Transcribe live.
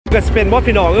ก็จะเป็นมด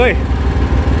พี่น้องเอ้ย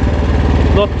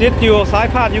รถติดอยู่สาย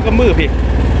พาดอยู่กับมือพี่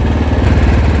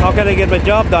How can I get my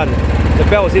job done? The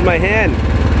belt is in my hand.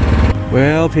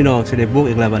 Well, พี่น้องจะได้บุก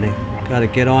อีกแล้วบัดนี้ Gotta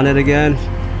get on it again.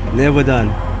 Never done.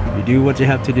 You do what you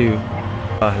have to do.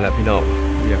 แล้วพี่น้อง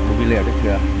อยากบุกอีกแล้วเด้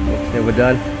อ Never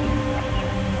done.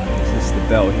 This is the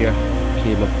belt here.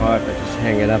 Came apart. I just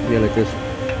hang it up here like this,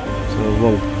 so it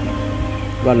won't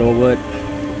run over it.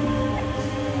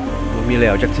 บุกอีกแล้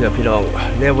วจักเทื่อพี่น้อง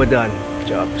Never done.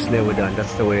 Job's never done.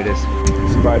 That's the way it is.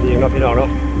 สบายดีเนาะพี่น้องเนาะ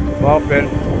Well, friend,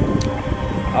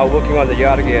 I'm working on the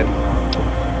yard again.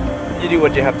 You do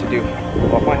what you have to do.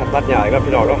 ออกมาหัดตัดหญ้าอีกแล้ว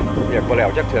พี่น้องเนาะอยากบ่แล้ว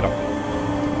จักเทื่อดอก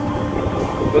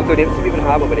เบิ่งตัวนี้สิมีปัญห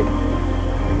าบ่บัดนี้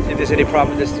See if there's any problem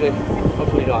with this today.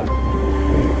 Hopefully not.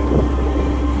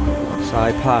 สา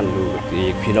ยพานลูกอี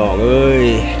กพี่น้องเอ้ย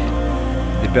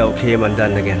The belt came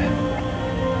undone again.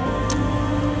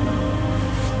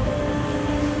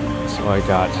 So I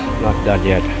got not done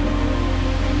yet.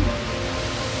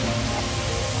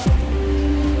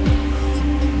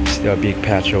 Still a big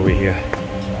patch over here.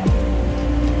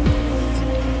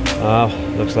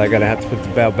 Looks like I'm gonna have to put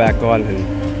the belt back on and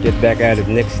get back at it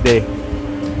next day.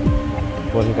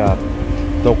 One got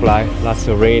lots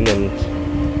of rain and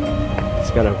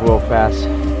it's gonna grow fast.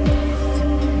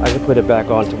 I can put it back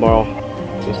on tomorrow.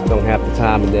 Just don't have the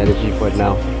time and the energy for it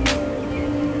now.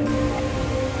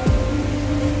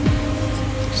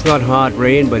 It's not hard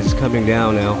rain, but it's coming down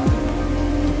now.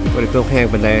 But it's okay,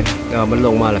 butมันล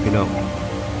งมาแล้วพี่น้อง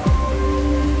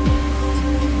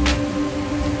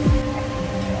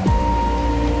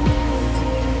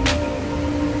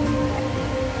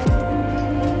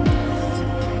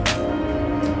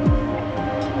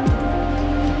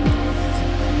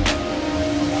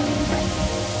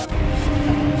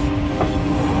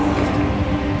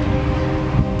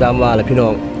ตามมาเลยพี่น้อ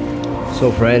ง So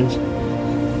friends,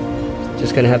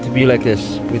 just gonna have to be like this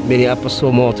with many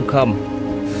episodes more to come.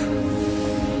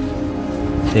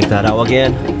 Take that out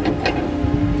again.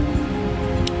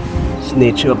 It's the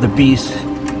nature of the beast.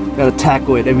 Gotta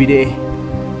tackle it every day.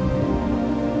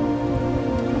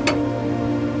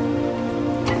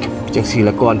 จังสีล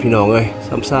ะก่อนพี่น้องเอ้ย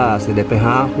ซ้ำซ่าเสด็จไปห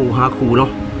าคูเนาะ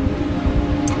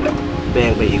แบ่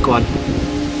งไปอีกก่อน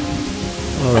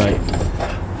Alright.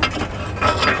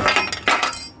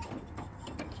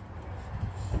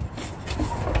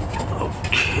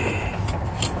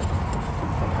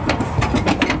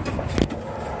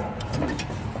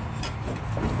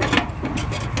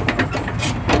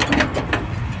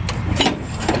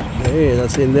 Hey,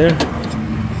 that's in there.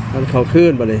 มันเข้าขึ้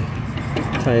นไปเลย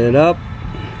Tighten it up.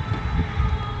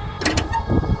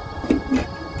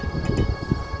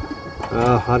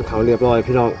 หันเขาเรียบร้อย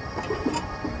พี่น้อง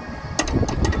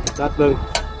จัดเบิ่ง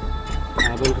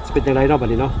จะเป็นยังไงเนาะบัด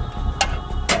นี้เนาะ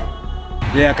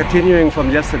Yeah, continuing from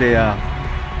yesterday.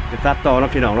 จะตัดต่อเนาะ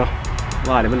พี่น้องเนาะ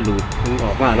ว่าเนี่ยมันหลุดมันอ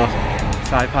อกมาเนาะ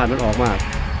สายพานมันออกมา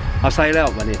เอาใส่แล้ว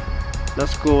บัดนี้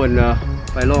Let's go and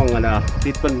ไปลองกัน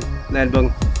ติดเป็นแลนเบิ่ง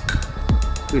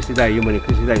คือสิได้อยู่มื้อนี้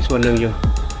คือสิได้ส่วนหนึ่งอยู่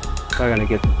So I'm gonna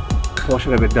get a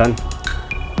portion of it done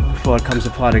before it comes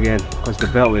apart again because the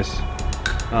belt is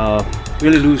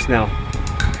really loose now.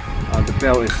 The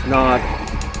belt is not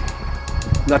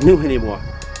new anymore.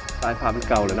 สายพานมัน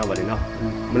เก่าแล้วเนาะบัดนี้เนาะ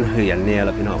มันเหี่ยนแน่แ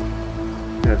ล้วพี่น้อง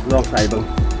เดี๋ยวลองใส่เบิ่ง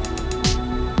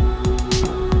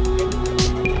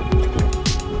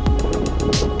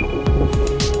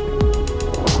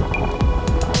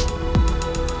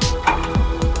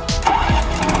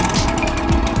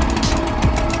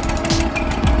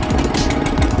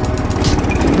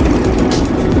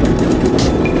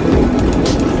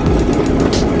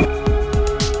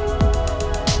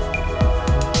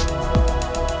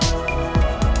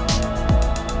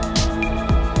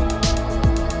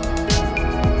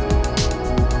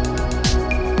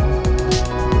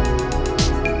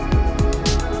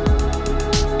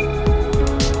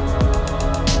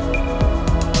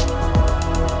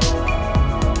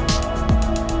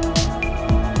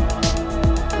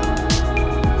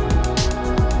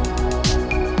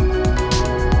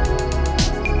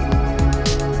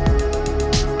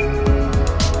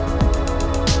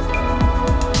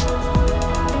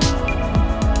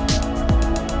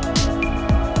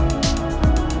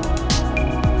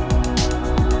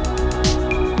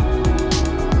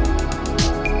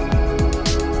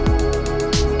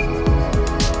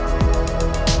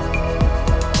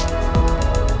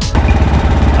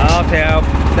แถว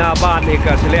หน้าบ้านนี่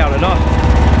ก็สิแล้วเลยเนาะ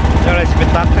เจ้าอะไรสิเป็น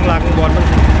ตัดทั้งหลังบอล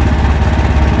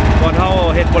เท่า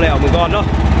เฮ็ดบ่แล้วมือก่อนเนาะ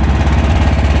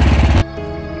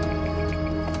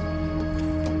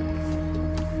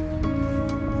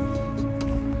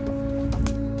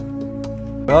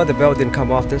Well, the belt didn't come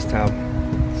off this time,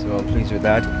 so So I'm pleased with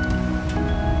that.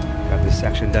 Got this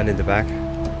section done in the back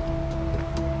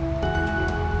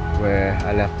where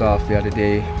I left off the other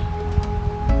day.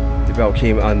 The belt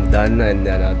came undone and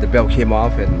then the belt came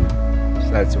off and it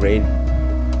started to rain.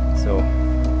 So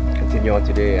continue on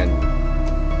today and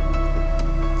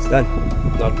it's done.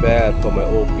 Not bad for my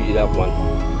old beat up one.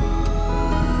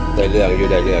 ได้เรื่องอยู่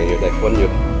ได้ฝนอ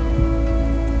ยู่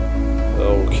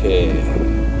Okay,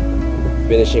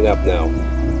 finishing up now.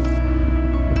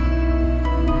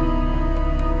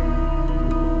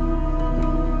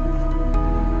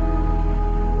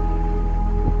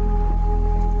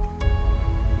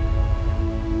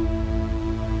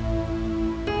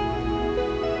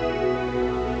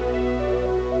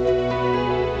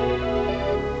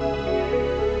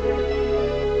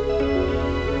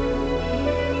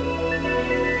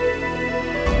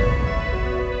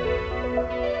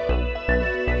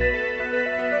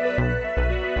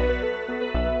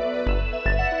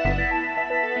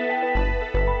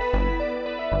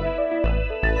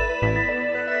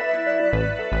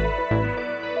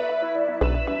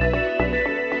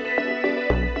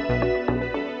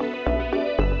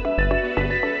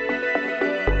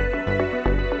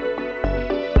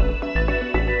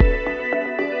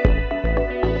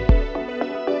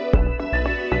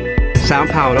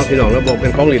 £3แล้วพี่น้องระบบเป็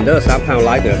นของลินเดอร์£3ไล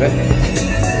ท์เด้อครับ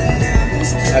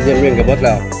อันยังเรื่องกับบดแ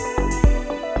ล้ว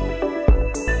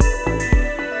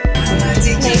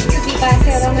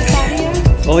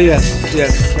Oh yes,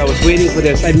 I was waiting for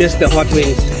this. I missed the hot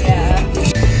wings.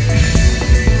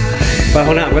 ไป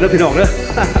ห้องน้ำกันเด้อพี่น้องเด้อ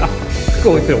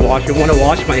Going to the washroom. Want to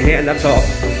wash my hand, that's all.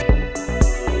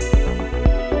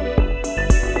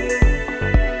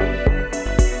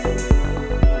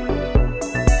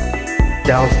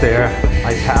 Downstairs,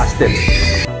 I passed it.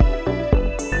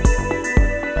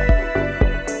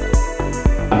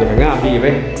 เป็นงามดีไหม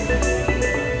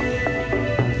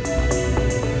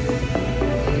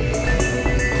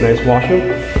Nice washroom.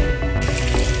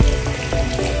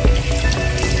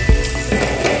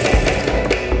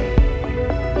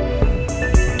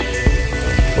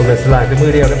 ผมเป็นสลายแต่มื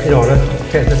อเดียวนะพี่น้องนะ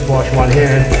Can't just wash one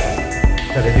hand.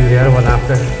 Gotta do the other one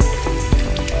after.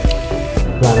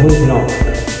 ล้างมือพี่น้อง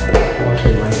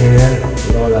Washing my hand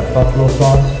with all that buffalo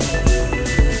sauce.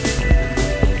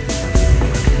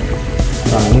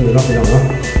 ล้างมือเนาะพี่น้องเนาะ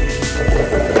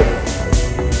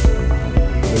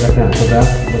บรรยากาศสดนะ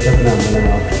บรรยากาศมันเ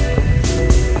รา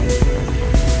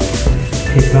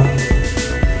พริกเนาะ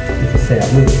มันจะแสบ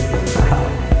มือ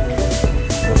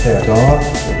แสบเนาะ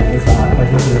ไม่สะอาดไป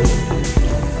ที่มือ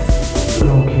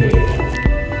โ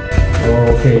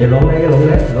อเคอย่าล้มเลย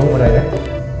ล้มอะไรนะ